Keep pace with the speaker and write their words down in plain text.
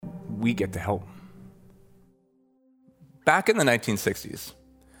we get to help. Back in the 1960s,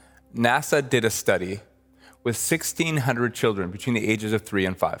 NASA did a study with 1,600 children between the ages of 3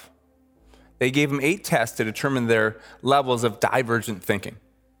 and 5. They gave them 8 tests to determine their levels of divergent thinking.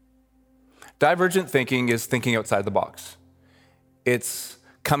 Divergent thinking is thinking outside the box. It's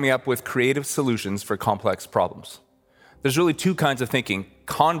coming up with creative solutions for complex problems. There's really 2 kinds of thinking: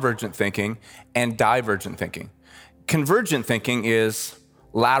 convergent thinking and divergent thinking. Convergent thinking is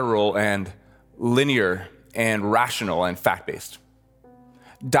lateral and linear and rational and fact-based.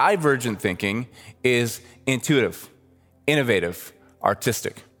 Divergent thinking is intuitive, innovative,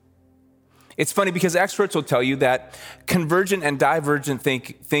 artistic. It's funny because experts will tell you that convergent and divergent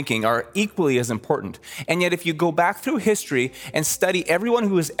thinking are equally as important. And yet if you go back through history and study everyone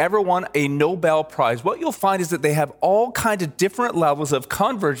who has ever won a Nobel Prize, what you'll find is that they have all kinds of different levels of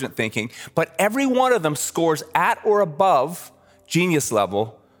convergent thinking, but every one of them scores at or above genius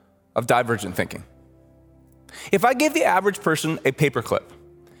level of divergent thinking. If I gave the average person a paperclip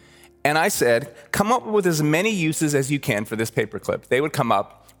and I said, come up with as many uses as you can for this paperclip, they would come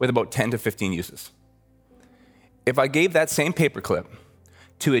up with about 10 to 15 uses. If I gave that same paperclip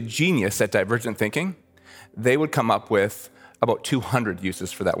to a genius at divergent thinking, they would come up with about 200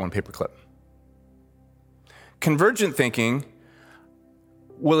 uses for that one paperclip. Convergent thinking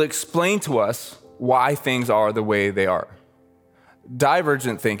will explain to us why things are the way they are.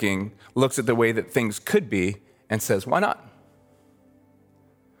 Divergent thinking looks at the way that things could be and says, why not?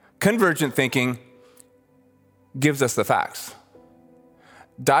 Convergent thinking gives us the facts.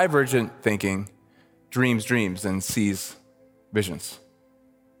 Divergent thinking dreams dreams and sees visions.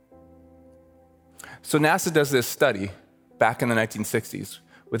 So NASA does this study back in the 1960s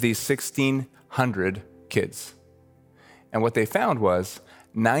with these 1,600 kids. And what they found was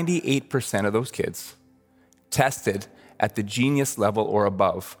 98% of those kids tested at the genius level or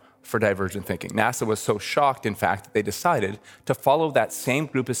above for divergent thinking. NASA was so shocked, in fact, that they decided to follow that same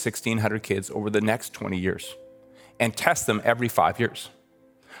group of 1,600 kids over the next 20 years and test them every 5 years.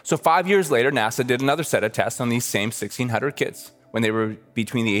 So 5 years later, NASA did another set of tests on these same 1,600 kids when they were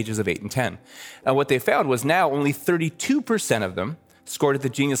between the ages of 8 and 10. And what they found was now only 32% of them scored at the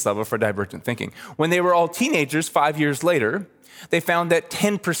genius level for divergent thinking. When they were all teenagers 5 years later, they found that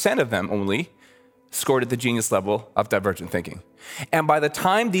 10% of them only scored at the genius level of divergent thinking. And by the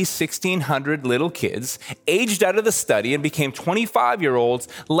time these 1,600 little kids aged out of the study and became 25-year-olds,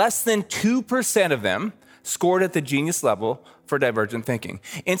 less than 2% of them scored at the genius level for divergent thinking.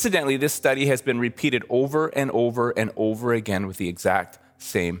 Incidentally, this study has been repeated over and over and over again with the exact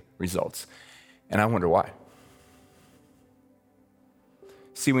same results. And I wonder why.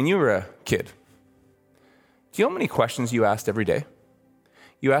 See, when you were a kid, do you know how many questions you asked every day?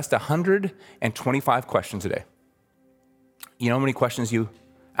 You asked 125 questions a day. You know how many questions you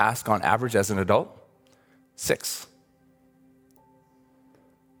ask on average as an adult? 6.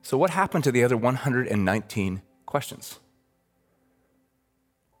 So what happened to the other 119 questions?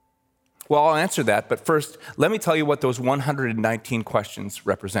 Well, I'll answer that, but first, let me tell you what those 119 questions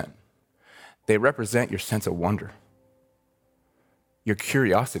represent. They represent your sense of wonder, your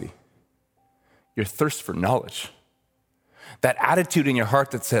curiosity, your thirst for knowledge, that attitude in your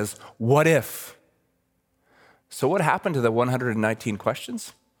heart that says, what if? So what happened to the 119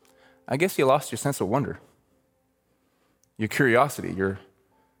 questions? I guess you lost your sense of wonder, your curiosity, your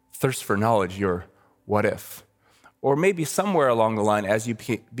thirst for knowledge, your what if. Or maybe somewhere along the line, as you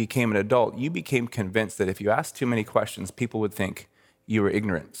became an adult, you became convinced that if you asked too many questions, people would think you were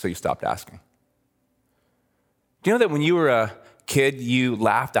ignorant, so you stopped asking. Do you know that when you were a kid, you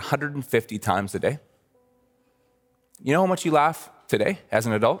laughed 150 times a day? You know how much you laugh today as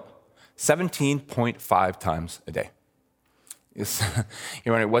an adult? 17.5 times a day. You're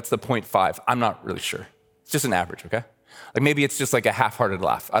wondering, what's the 0.5? I'm not really sure. It's just an average, okay? Like maybe it's just like a half-hearted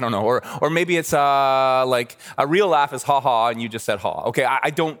laugh. I don't know. Or maybe it's like a real laugh is ha-ha and you just said ha. Okay, I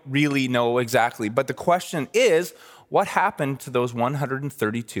don't really know exactly. But the question is, what happened to those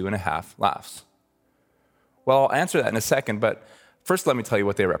 132 and a half laughs? Well, I'll answer that in a second, but first let me tell you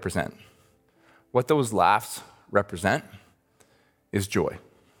what they represent. What those laughs represent is joy,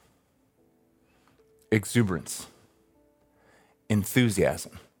 exuberance,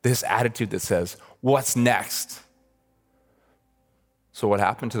 enthusiasm, this attitude that says, what's next? So what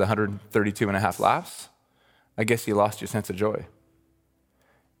happened to the 132 and a half laughs? I guess you lost your sense of joy.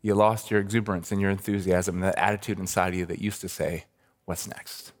 You lost your exuberance and your enthusiasm and that attitude inside of you that used to say, what's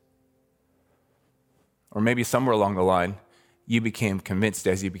next? Or maybe somewhere along the line, you became convinced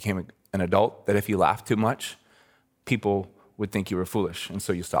as you became an adult that if you laughed too much, people would think you were foolish, and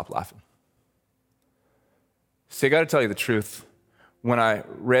so you stopped laughing. See, I got to tell you the truth. when I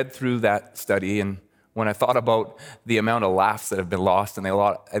read through that study and when I thought about the amount of laughs that have been lost and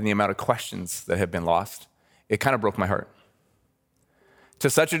the amount of questions that have been lost, it kind of broke my heart. To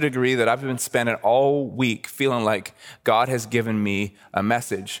such a degree that I've been spending all week feeling like God has given me a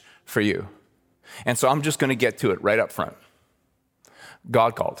message for you. And so I'm just going to get to it right up front.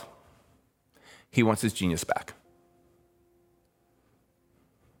 God called. He wants his genius back.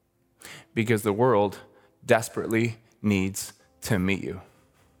 Because the world desperately needs to meet you.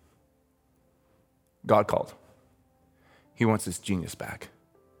 God called. He wants his genius back.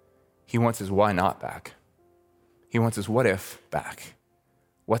 He wants his why not back. He wants his what if back.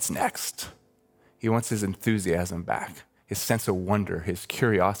 What's next? He wants his enthusiasm back, his sense of wonder, his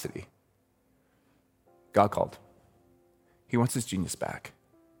curiosity. God called. He wants his genius back.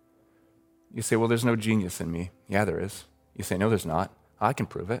 You say, well, there's no genius in me. Yeah, there is. You say, no, there's not. I can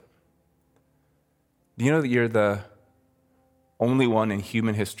prove it. Do you know that you're the only one in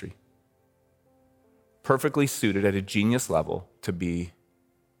human history perfectly suited at a genius level to be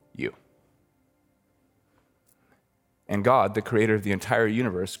you? And God, the creator of the entire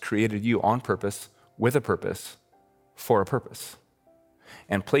universe, created you on purpose, with a purpose, for a purpose,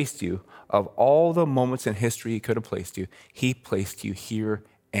 and placed you, of all the moments in history he could have placed you, he placed you here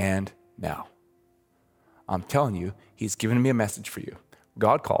and now. I'm telling you, he's given me a message for you.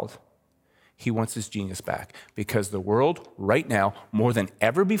 God called. He wants his genius back because the world right now, more than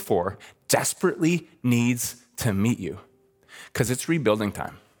ever before, desperately needs to meet you because it's rebuilding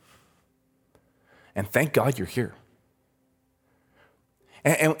time. And thank God you're here.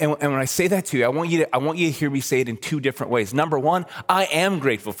 And when I say that to you, I want you to hear me say it in two different ways. Number one, I am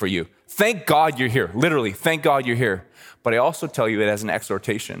grateful for you. Thank God you're here. Literally, thank God you're here. But I also tell you it as an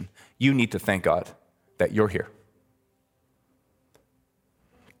exhortation. You need to thank God that you're here.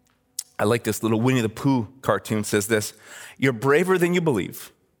 I like this little Winnie the Pooh cartoon says this: you're braver than you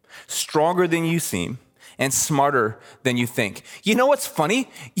believe, stronger than you seem, and smarter than you think. You know what's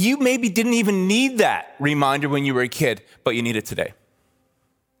funny? You maybe didn't even need that reminder when you were a kid, but you need it today.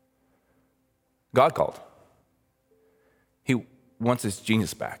 God called. He wants his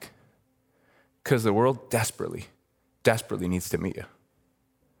genius back because the world desperately, desperately needs to meet you.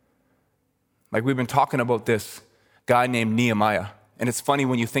 Like we've been talking about this guy named Nehemiah. And it's funny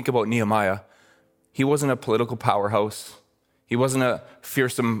when you think about Nehemiah, he wasn't a political powerhouse. He wasn't a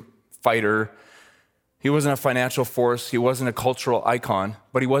fearsome fighter. He wasn't a financial force. He wasn't a cultural icon,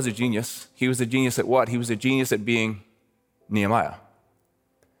 but he was a genius. He was a genius at what? He was a genius at being Nehemiah.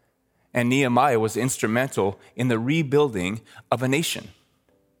 And Nehemiah was instrumental in the rebuilding of a nation.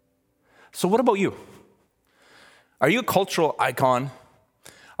 So what about you? Are you a cultural icon?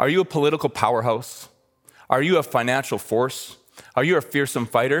 Are you a political powerhouse? Are you a financial force? Are you a fearsome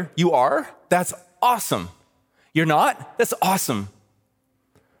fighter? You are? That's awesome. You're not? That's awesome.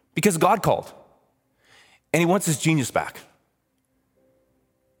 Because God called. And he wants his genius back.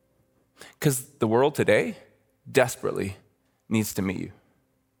 Because the world today desperately needs to meet you.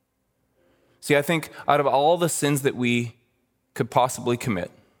 See, I think out of all the sins that we could possibly commit,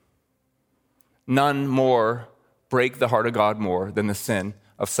 none more break the heart of God more than the sin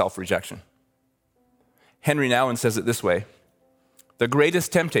of self-rejection. Henry Nouwen says it this way: the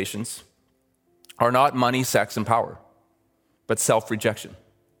greatest temptations are not money, sex, and power, but self-rejection.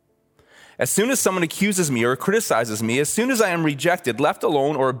 As soon as someone accuses me or criticizes me, as soon as I am rejected, left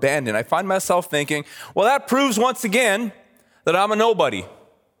alone, or abandoned, I find myself thinking, well, that proves once again that I'm a nobody.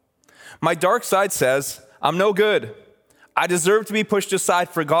 My dark side says, I'm no good. I deserve to be pushed aside,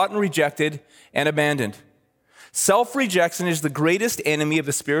 forgotten, rejected, and abandoned. Self-rejection is the greatest enemy of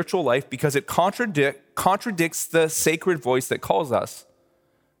the spiritual life because it contradicts the sacred voice that calls us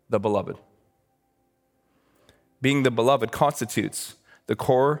the beloved. Being the beloved constitutes the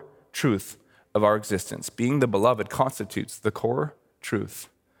core truth of our existence. Being the beloved constitutes the core truth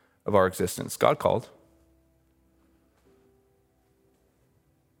of our existence. God called.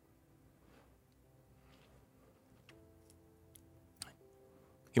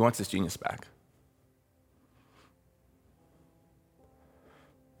 He wants his genius back.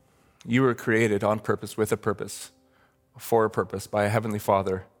 You were created on purpose, with a purpose, for a purpose, by a heavenly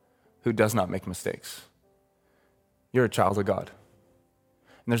Father who does not make mistakes. You're a child of God.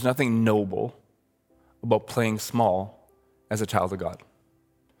 And there's nothing noble about playing small as a child of God.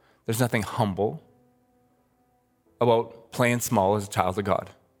 There's nothing humble about playing small as a child of God.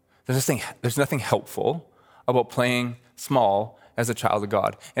 There's nothing helpful about playing small as a child of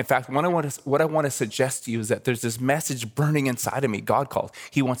God. In fact, what I want to suggest to you is that there's this message burning inside of me. God called.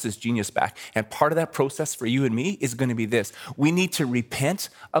 He wants his genius back. And part of that process for you and me is going to be this. We need to repent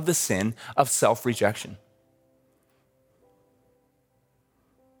of the sin of self-rejection.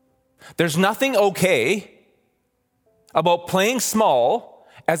 There's nothing okay about playing small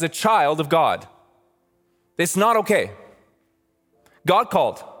as a child of God. It's not okay. God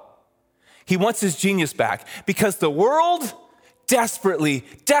called. He wants his genius back because the world desperately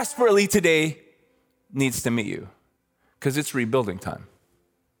today needs to meet you because it's rebuilding time.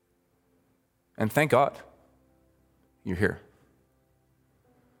 And thank God you're here.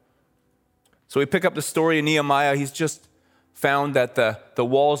 So we pick up the story of Nehemiah. He's just found that the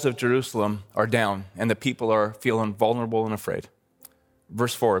walls of Jerusalem are down and the people are feeling vulnerable and afraid.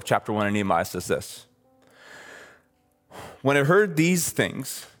 Verse 4 of chapter 1 of Nehemiah says this: "When I heard these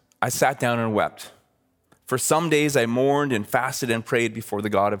things, I sat down and wept. For some days I mourned and fasted and prayed before the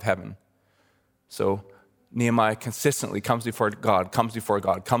God of heaven." So Nehemiah consistently comes before God,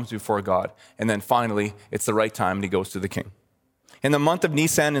 and then finally it's the right time and he goes to the king. "In the month of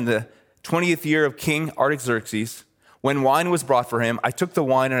Nisan, in the 20th year of King Artaxerxes, when wine was brought for him, I took the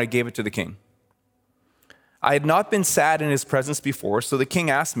wine and I gave it to the king. I had not been sad in his presence before, so the king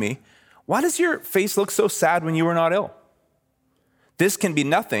asked me, 'Why does your face look so sad when you were not ill?' This can be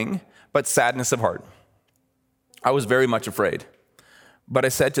nothing but sadness of heart. I was very much afraid, but I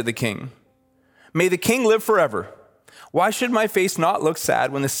said to the king, 'May the king live forever. Why should my face not look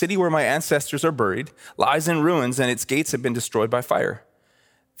sad when the city where my ancestors are buried lies in ruins and its gates have been destroyed by fire?'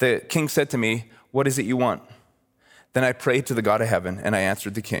 The king said to me, 'What is it you want?' Then I prayed to the God of heaven, and I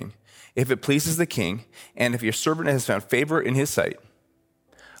answered the king, 'If it pleases the king, and if your servant has found favor in his sight,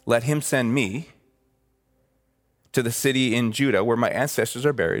 let him send me to the city in Judah where my ancestors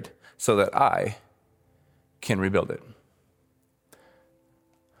are buried, so that I can rebuild it.'"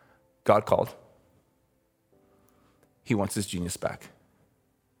 God called. He wants his genius back.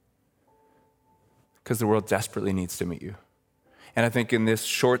 Because the world desperately needs to meet you. And I think in this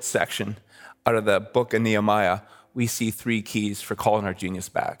short section out of the book of Nehemiah, we see 3 keys for calling our genius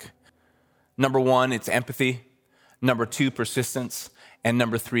back. Number 1, it's empathy. Number 2, persistence. And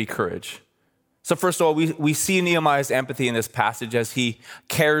number 3, courage. So first of all, we see Nehemiah's empathy in this passage as he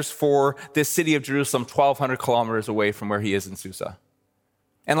cares for this city of Jerusalem 1,200 kilometers away from where he is in Susa.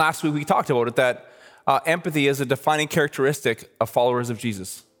 And last week we talked about it, that empathy is a defining characteristic of followers of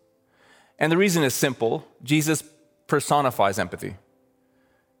Jesus. And the reason is simple. Jesus personifies empathy.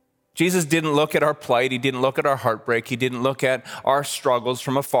 Jesus didn't look at our plight. He didn't look at our heartbreak. He didn't look at our struggles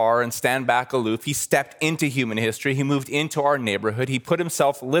from afar and stand back aloof. He stepped into human history. He moved into our neighborhood. He put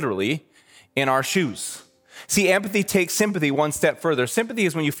himself literally in our shoes. See, empathy takes sympathy one step further. Sympathy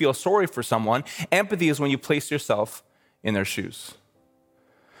is when you feel sorry for someone. Empathy is when you place yourself in their shoes.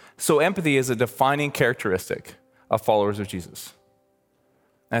 So empathy is a defining characteristic of followers of Jesus.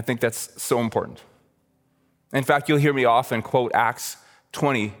 And I think that's so important. In fact, you'll hear me often quote Acts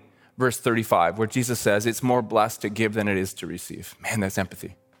 20, verse 35, where Jesus says, "It's more blessed to give than it is to receive." Man, that's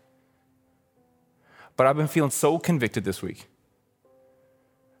empathy. But I've been feeling so convicted this week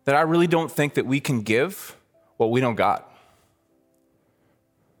that I really don't think that we can give what we don't got.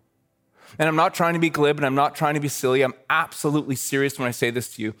 And I'm not trying to be glib and I'm not trying to be silly. I'm absolutely serious when I say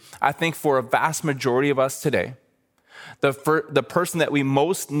this to you. I think for a vast majority of us today, the person that we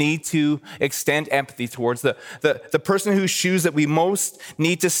most need to extend empathy towards, the person whose shoes that we most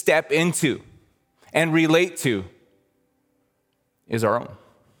need to step into and relate to is our own.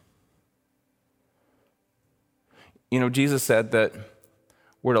 You know, Jesus said that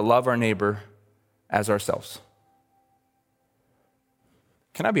we're to love our neighbor as ourselves.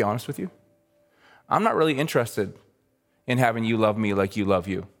 Can I be honest with you? I'm not really interested in having you love me like you love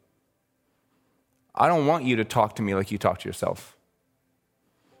you. I don't want you to talk to me like you talk to yourself.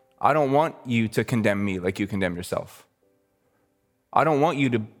 I don't want you to condemn me like you condemn yourself. I don't want you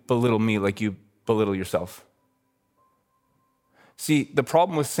to belittle me like you belittle yourself. See, the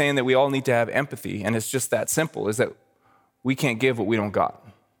problem with saying that we all need to have empathy, and it's just that simple, is that we can't give what we don't got.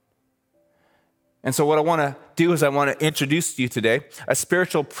 And so what I want to do is I want to introduce to you today a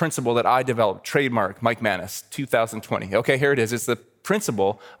spiritual principle that I developed, trademark, Mike Manis, 2020. Okay, here it is. It's the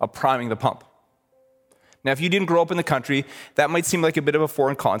principle of priming the pump. Now, if you didn't grow up in the country, that might seem like a bit of a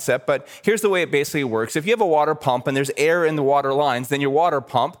foreign concept, but here's the way it basically works. If you have a water pump and there's air in the water lines, then your water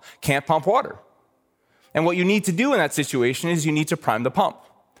pump can't pump water. And what you need to do in that situation is you need to prime the pump.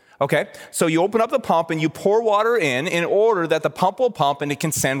 Okay, so you open up the pump and you pour water in order that the pump will pump and it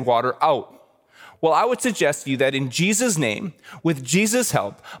can send water out. Well, I would suggest to you that in Jesus' name, with Jesus'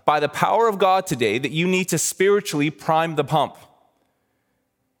 help, by the power of God today, that you need to spiritually prime the pump.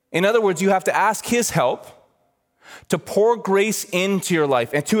 In other words, you have to ask his help to pour grace into your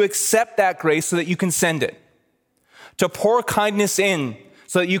life and to accept that grace so that you can send it. To pour kindness in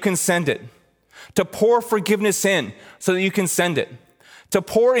so that you can send it. To pour forgiveness in so that you can send it. to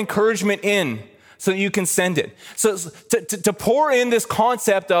pour encouragement in so that you can send it. So to pour in this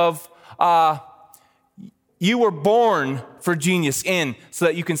concept of you were born for genius in so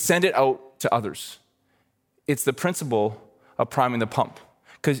that you can send it out to others. It's the principle of priming the pump,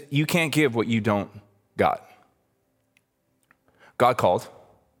 because you can't give what you don't got. God called.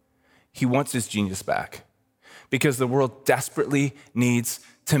 He wants his genius back because the world desperately needs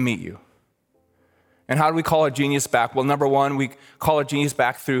to meet you. And how do we call our genius back? Well, number one, we call our genius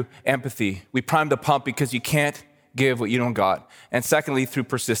back through empathy. We prime the pump because you can't give what you don't got. And secondly, through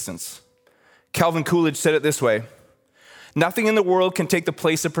persistence. Calvin Coolidge said it this way: nothing in the world can take the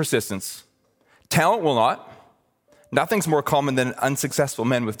place of persistence. Talent will not. Nothing's more common than unsuccessful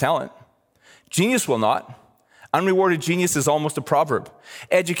men with talent. Genius will not. Unrewarded genius is almost a proverb.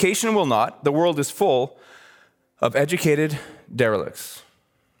 Education will not. The world is full of educated derelicts.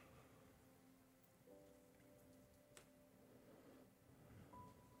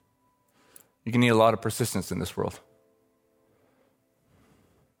 You can need a lot of persistence in this world.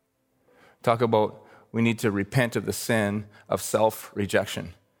 Talk about we need to repent of the sin of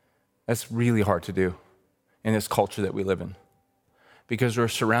self-rejection. That's really hard to do in this culture that we live in, because we're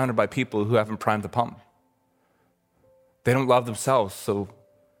surrounded by people who haven't primed the pump. They don't love themselves, so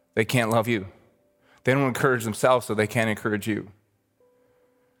they can't love you. They don't encourage themselves, so they can't encourage you.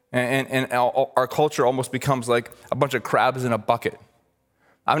 And our culture almost becomes like a bunch of crabs in a bucket.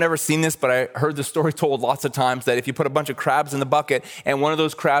 I've never seen this, but I heard the story told lots of times that if you put a bunch of crabs in the bucket and one of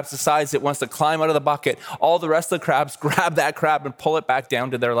those crabs decides it wants to climb out of the bucket, all the rest of the crabs grab that crab and pull it back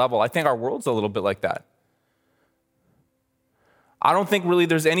down to their level. I think our world's a little bit like that. I don't think really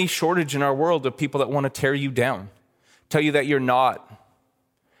there's any shortage in our world of people that want to tear you down, tell you that you're not,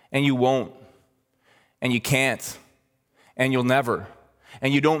 and you won't, and you can't, and you'll never,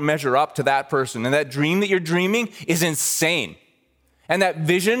 and you don't measure up to that person. And that dream that you're dreaming is insane. And that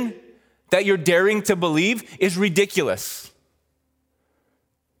vision that you're daring to believe is ridiculous.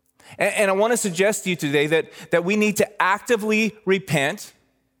 And I want to suggest to you today that we need to actively repent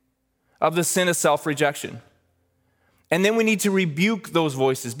of the sin of self-rejection. And then we need to rebuke those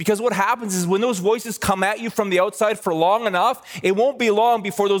voices, because what happens is when those voices come at you from the outside for long enough, it won't be long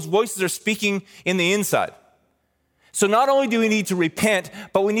before those voices are speaking in the inside. So not only do we need to repent,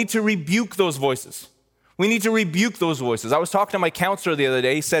 but we need to rebuke those voices. We need to rebuke those voices. I was talking to my counselor the other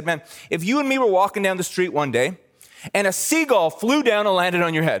day. He said, man, if you and me were walking down the street one day and a seagull flew down and landed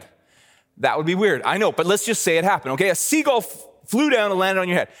on your head, that would be weird. I know, but let's just say it happened, okay? A seagull flew down and landed on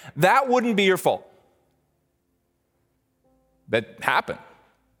your head. That wouldn't be your fault. That happened.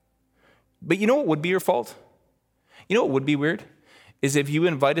 But you know what would be your fault? You know what would be weird? Is if you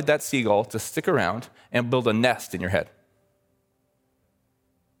invited that seagull to stick around and build a nest in your head.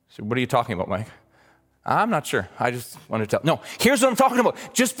 So what are you talking about, Mike? I'm not sure. I just want to tell. No, here's what I'm talking about.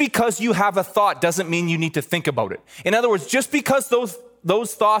 Just because you have a thought doesn't mean you need to think about it. In other words, just because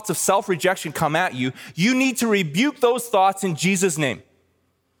those thoughts of self-rejection come at you, you need to rebuke those thoughts in Jesus' name.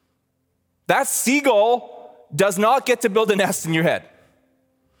 That seagull does not get to build a nest in your head.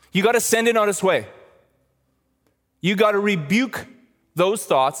 You got to send it on its way. You got to rebuke those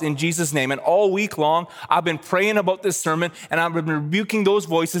thoughts in Jesus' name. And all week long, I've been praying about this sermon, and I've been rebuking those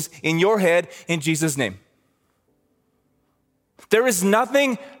voices in your head in Jesus' name. There is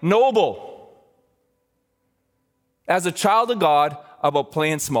nothing noble as a child of God about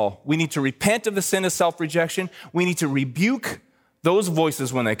playing small. We need to repent of the sin of self-rejection. We need to rebuke those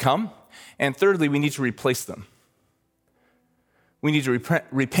voices when they come. And thirdly, we need to replace them. We need to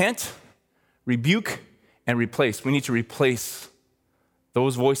repent, rebuke, and replace. We need to replace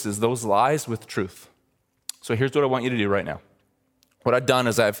those voices, those lies, with truth. So here's what I want you to do right now. What I've done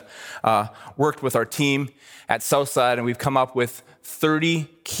is I've worked with our team at Southside, and we've come up with 30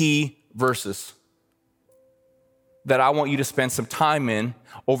 key verses that I want you to spend some time in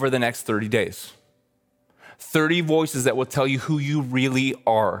over the next 30 days. 30 voices that will tell you who you really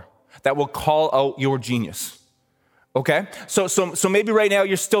are, that will call out your genius. Okay? So maybe right now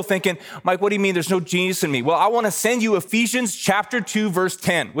you're still thinking, Mike, what do you mean there's no genius in me? Well, I want to send you Ephesians chapter 2, verse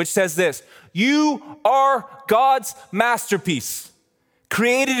 10, which says this: you are God's masterpiece,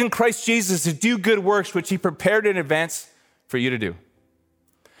 created in Christ Jesus to do good works, which he prepared in advance for you to do.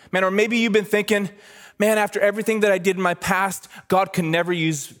 Man, or maybe you've been thinking, man, after everything that I did in my past, God can never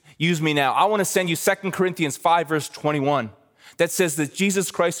use me now. I want to send you 2 Corinthians 5, verse 21. That says that Jesus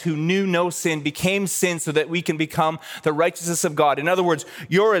Christ, who knew no sin, became sin so that we can become the righteousness of God. In other words,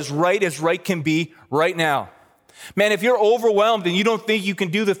 you're as right can be right now. Man, if you're overwhelmed and you don't think you can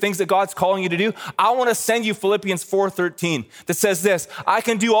do the things that God's calling you to do, I want to send you Philippians 4:13 that says this: I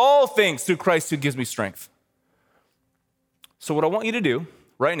can do all things through Christ who gives me strength. So what I want you to do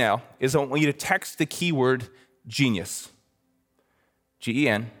right now is I want you to text the keyword genius.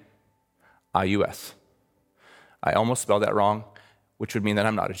 G-E-N-I-U-S. I almost spelled that wrong, which would mean that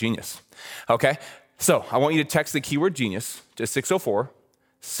I'm not a genius. Okay? So I want you to text the keyword genius to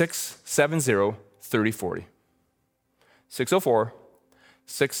 604-670-3040.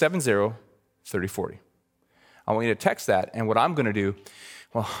 604-670-3040. I want you to text that, and what I'm going to do,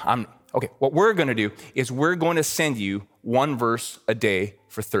 what we're going to do is we're going to send you one verse a day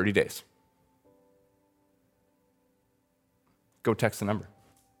for 30 days. Go text the number.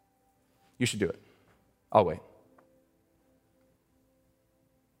 You should do it. I'll wait.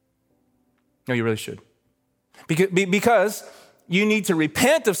 No, you really should. Because you need to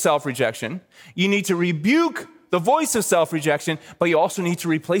repent of self-rejection. You need to rebuke the voice of self-rejection, but you also need to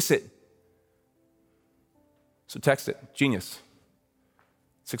replace it. So text it, genius,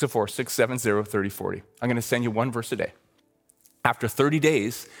 604-670-3040. I'm going to send you one verse a day. After 30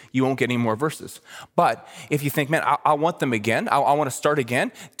 days, you won't get any more verses. But if you think, man, I want them again, I want to start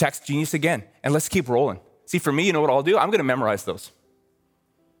again, text genius again, and let's keep rolling. See, for me, you know what I'll do? I'm going to memorize those.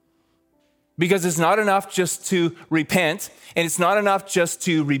 Because it's not enough just to repent, and it's not enough just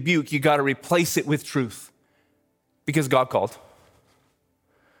to rebuke. You got to replace it with truth. Because God called.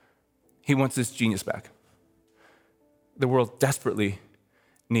 He wants this genius back. The world desperately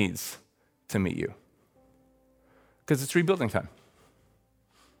needs to meet you. Because it's rebuilding time.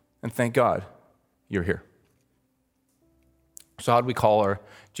 And thank God you're here. So how do we call our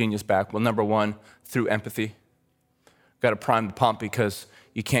genius back? Well, number one, through empathy. Got to prime the pump because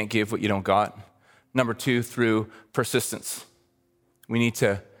you can't give what you don't got. Number two, through persistence. We need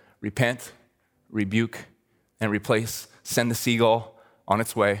to repent, rebuke, and replace. Send the seagull on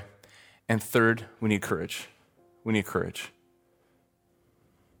its way. And third, we need courage. We need courage.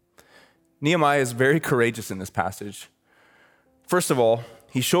 Nehemiah is very courageous in this passage. First of all,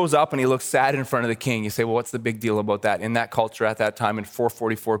 he shows up and he looks sad in front of the king. You say, well, what's the big deal about that? In that culture at that time in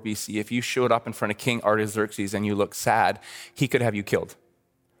 444 BC, if you showed up in front of King Artaxerxes and you looked sad, he could have you killed.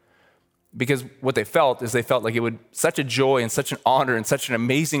 Because what they felt is they felt like it would such a joy and such an honor and such an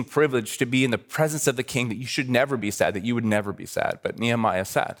amazing privilege to be in the presence of the king that you should never be sad, that you would never be sad. But Nehemiah is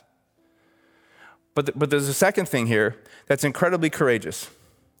sad. But there's a second thing here that's incredibly courageous.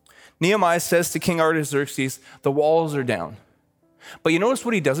 Nehemiah says to King Artaxerxes, the walls are down. But you notice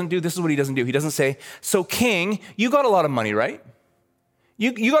what he doesn't do? This is what he doesn't do. He doesn't say, so king, you got a lot of money, right?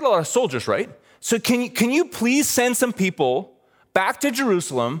 You got a lot of soldiers, right? So can you please send some people back to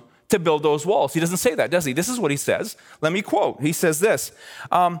Jerusalem to build those walls? He doesn't say that, does he? This is what he says. Let me quote. He says this,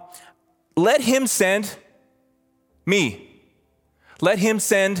 let him send me. Let him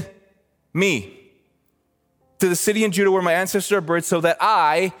send me to the city in Judah where my ancestors are buried so that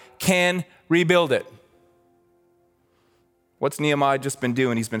I can rebuild it. What's Nehemiah just been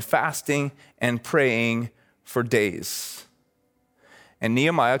doing? He's been fasting and praying for days. And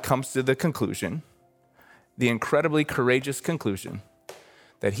Nehemiah comes to the conclusion, the incredibly courageous conclusion,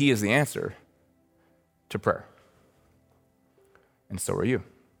 that he is the answer to prayer. And so are you.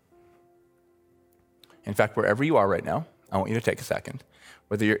 In fact, wherever you are right now, I want you to take a second.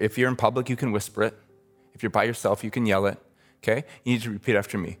 If you're in public, you can whisper it. If you're by yourself, you can yell it, okay? You need to repeat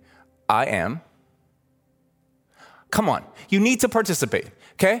after me. I am. Come on, you need to participate,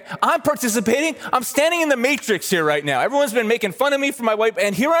 okay? I'm participating. I'm standing in the matrix here right now. Everyone's been making fun of me for my wife,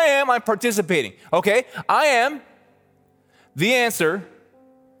 and here I am, I'm participating, okay? I am the answer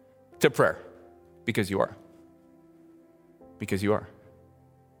to prayer because you are. Because you are.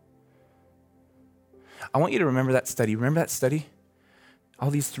 I want you to remember that study. Remember that study? All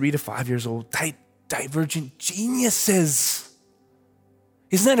these 3 to 5 years old, divergent geniuses.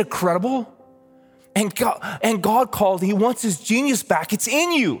 Isn't that incredible? And God called, he wants his genius back. It's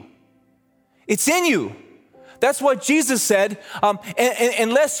in you. It's in you. That's what Jesus said.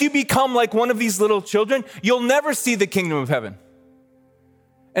 Unless you become like one of these little children, you'll never see the kingdom of heaven.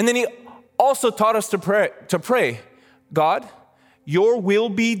 And then he also taught us to pray, God, your will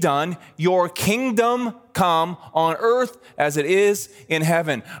be done, your kingdom come on earth as it is in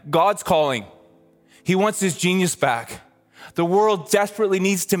heaven. God's calling. He wants his genius back. The world desperately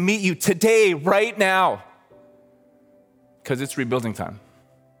needs to meet you today, right now, because it's rebuilding time.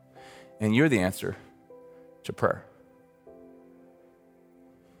 And you're the answer to prayer.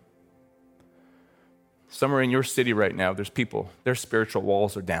 Somewhere in your city right now, there's people, their spiritual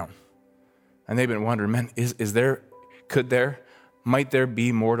walls are down. And they've been wondering, man, might there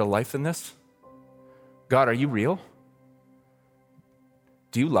be more to life than this? God, are you real?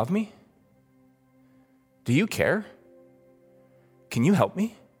 Do you love me? Do you care? Can you help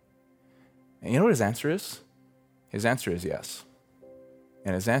me? And you know what his answer is? His answer is yes.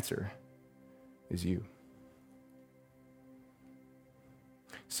 And his answer is you.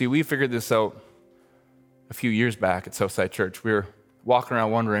 See, we figured this out a few years back at Southside Church. We were walking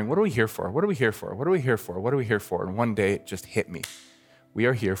around wondering, what are we here for? What are we here for? What are we here for? What are we here for? And one day it just hit me. We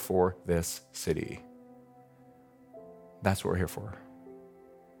are here for this city. That's what we're here for.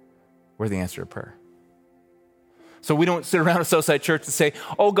 We're the answer to prayer. So we don't sit around at Southside Church and say,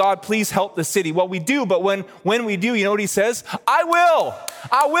 oh God, please help the city. Well, we do, but when we do, you know what he says? I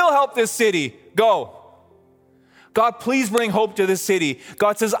will help this city. Go. God, please bring hope to this city.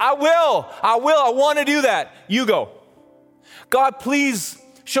 God says, I want to do that. You go. God, please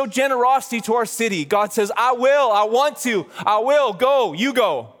show generosity to our city. God says, I want to, go, you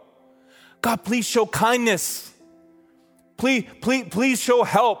go. God, please show kindness. Please show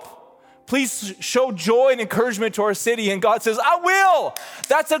help. Please show joy and encouragement to our city. And God says, I will.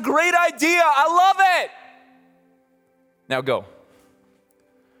 That's a great idea. I love it. Now go.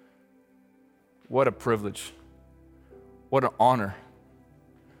 What a privilege. What an honor.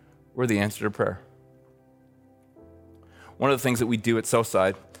 We're the answer to prayer. One of the things that we do at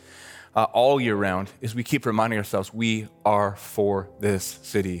Southside all year round is we keep reminding ourselves, we are for this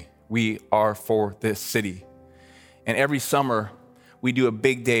city. We are for this city. And every summer, we do a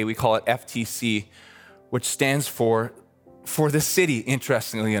big day. We call it FTC, which stands for the city,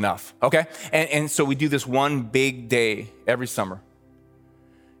 interestingly enough, okay? And so we do this one big day every summer.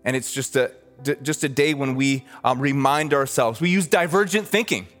 And it's just a day when we remind ourselves. We use divergent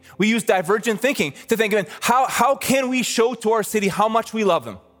thinking. We use divergent thinking to think of how can we show to our city how much we love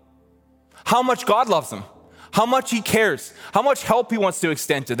them, how much God loves them, how much he cares, how much help he wants to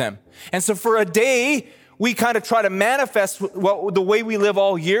extend to them. And so for a day, we kind of try to manifest the way we live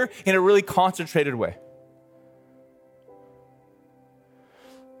all year in a really concentrated way.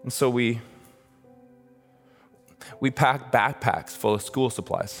 And so we pack backpacks full of school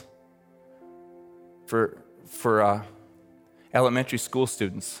supplies for elementary school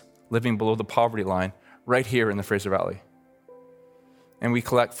students living below the poverty line right here in the Fraser Valley. And we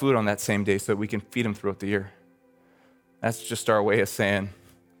collect food on that same day so that we can feed them throughout the year. That's just our way of saying,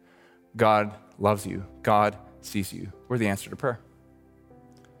 God loves you. God sees you. We're the answer to prayer.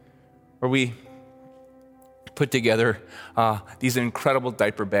 Or we put together these incredible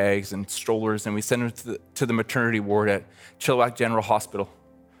diaper bags and strollers, and we send them to the maternity ward at Chilliwack General Hospital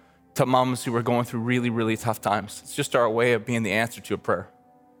to moms who are going through really, really tough times. It's just our way of being the answer to a prayer.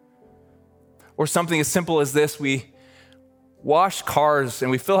 Or something as simple as this, we wash cars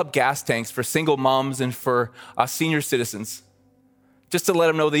and we fill up gas tanks for single moms and for senior citizens, just to let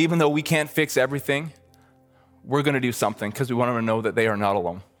them know that even though we can't fix everything, we're going to do something because we want them to know that they are not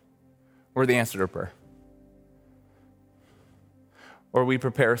alone. We're the answer to prayer. Or we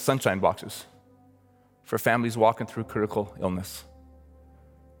prepare sunshine boxes for families walking through critical illness.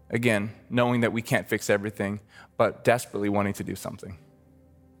 Again, knowing that we can't fix everything, but desperately wanting to do something.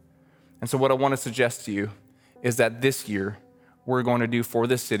 And so what I want to suggest to you is that this year, we're going to do for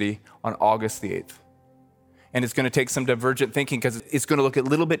this city on August the 8th. And it's going to take some divergent thinking because it's going to look a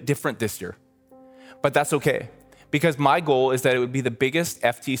little bit different this year. But that's okay, because my goal is that it would be the biggest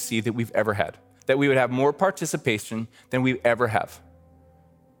FTC that we've ever had, that we would have more participation than we ever have.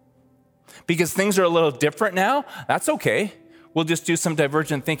 Because things are a little different now, that's okay. We'll just do some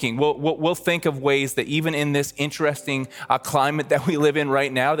divergent thinking. We'll think of ways that even in this interesting climate that we live in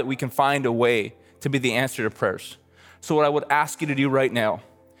right now, that we can find a way to be the answer to prayers. So what I would ask you to do right now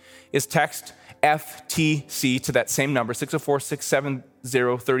is text FTC to that same number,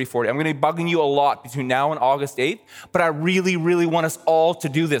 604-670-3040. I'm going to be bugging you a lot between now and August 8th, but I really, really want us all to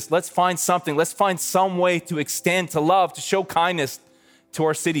do this. Let's find something. Let's find some way to extend, to love, to show kindness to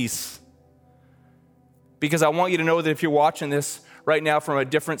our cities. Because I want you to know that if you're watching this right now from a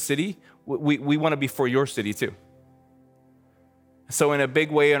different city, we want to be for your city too. So in a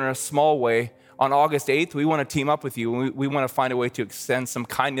big way and in a small way, on August 8th, we want to team up with you. We want to find a way to extend some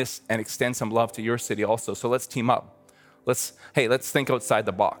kindness and extend some love to your city also. So let's team up. Let's think outside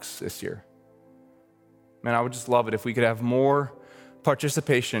the box this year. Man, I would just love it if we could have more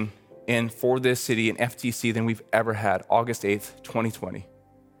participation in For This City and FTC than we've ever had, August 8th, 2020.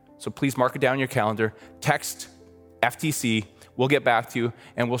 So please mark it down in your calendar, text FTC, we'll get back to you,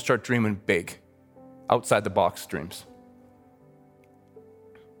 and we'll start dreaming big, outside the box dreams.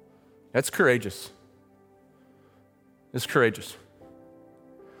 That's courageous. It's courageous.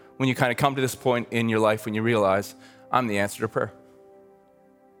 When you kind of come to this point in your life when you realize, I'm the answer to prayer.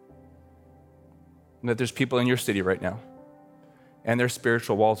 And that there's people in your city right now, and their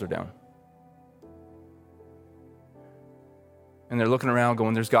spiritual walls are down. And they're looking around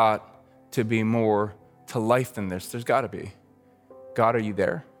going, there's got to be more to life than this. There's got to be. God, are you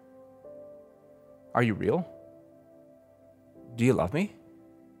there? Are you real? Do you love me?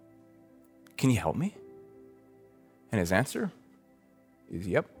 Can you help me? And his answer is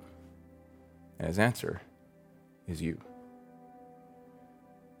yep. And his answer is you.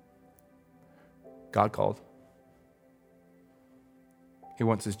 God called. He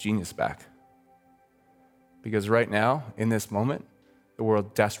wants his genius back. Because right now, in this moment, the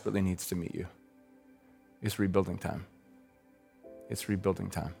world desperately needs to meet you. It's rebuilding time. It's rebuilding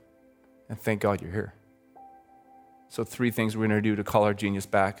time. And thank God you're here. So 3 things we're going to do to call our genius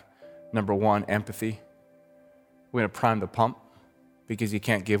back. Number 1, empathy. We're going to prime the pump because you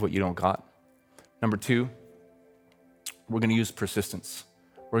can't give what you don't got. Number 2, we're going to use persistence.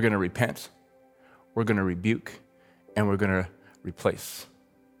 We're going to repent. We're going to rebuke. And we're going to replace.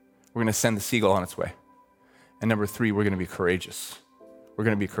 We're going to send the seagull on its way. And number 3, we're going to be courageous. We're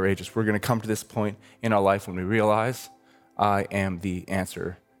going to be courageous. We're going to come to this point in our life when we realize I am the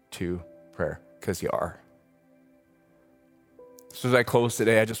answer to prayer, because you are. So as I close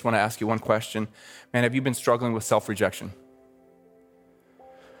today, I just want to ask you one question. Man, have you been struggling with self-rejection?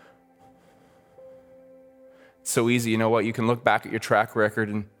 It's so easy. You know what? You can look back at your track record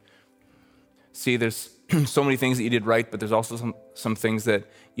and see there's so many things that you did right, but there's also some things that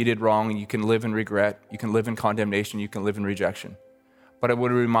you did wrong, and you can live in regret, you can live in condemnation, you can live in rejection. But I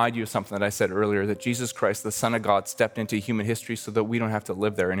would remind you of something that I said earlier, that Jesus Christ, the Son of God, stepped into human history so that we don't have to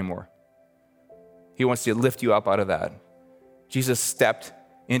live there anymore. He wants to lift you up out of that. Jesus stepped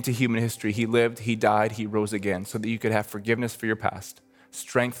into human history. He lived, he died, he rose again so that you could have forgiveness for your past,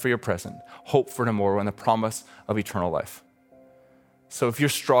 strength for your present, hope for tomorrow, and the promise of eternal life. So if you're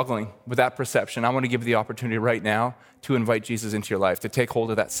struggling with that perception, I want to give you the opportunity right now to invite Jesus into your life, to take hold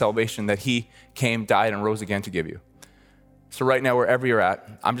of that salvation that he came, died, and rose again to give you. So right now, wherever you're at,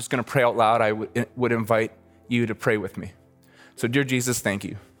 I'm just going to pray out loud. I would invite you to pray with me. So dear Jesus, thank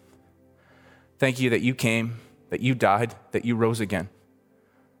you. Thank you that you came, that you died, that you rose again.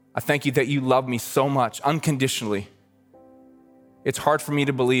 I thank you that you love me so much, unconditionally. It's hard for me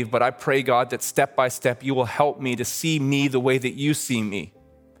to believe, but I pray, God, that step by step you will help me to see me the way that you see me.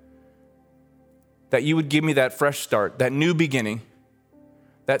 That you would give me that fresh start, that new beginning,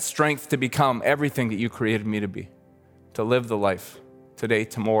 that strength to become everything that you created me to be, to live the life today,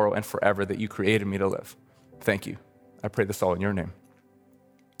 tomorrow, and forever that you created me to live. Thank you. I pray this all in your name.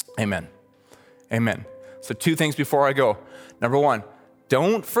 Amen. Amen. So 2 things before I go. Number 1,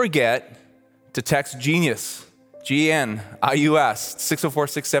 don't forget to text GENIUS, GENIUS,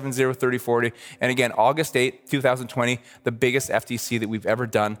 604-670-3040. And again, August 8th, 2020, the biggest FTC that we've ever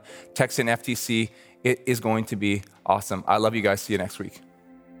done. Text in FTC. It is going to be awesome. I love you guys. See you next week.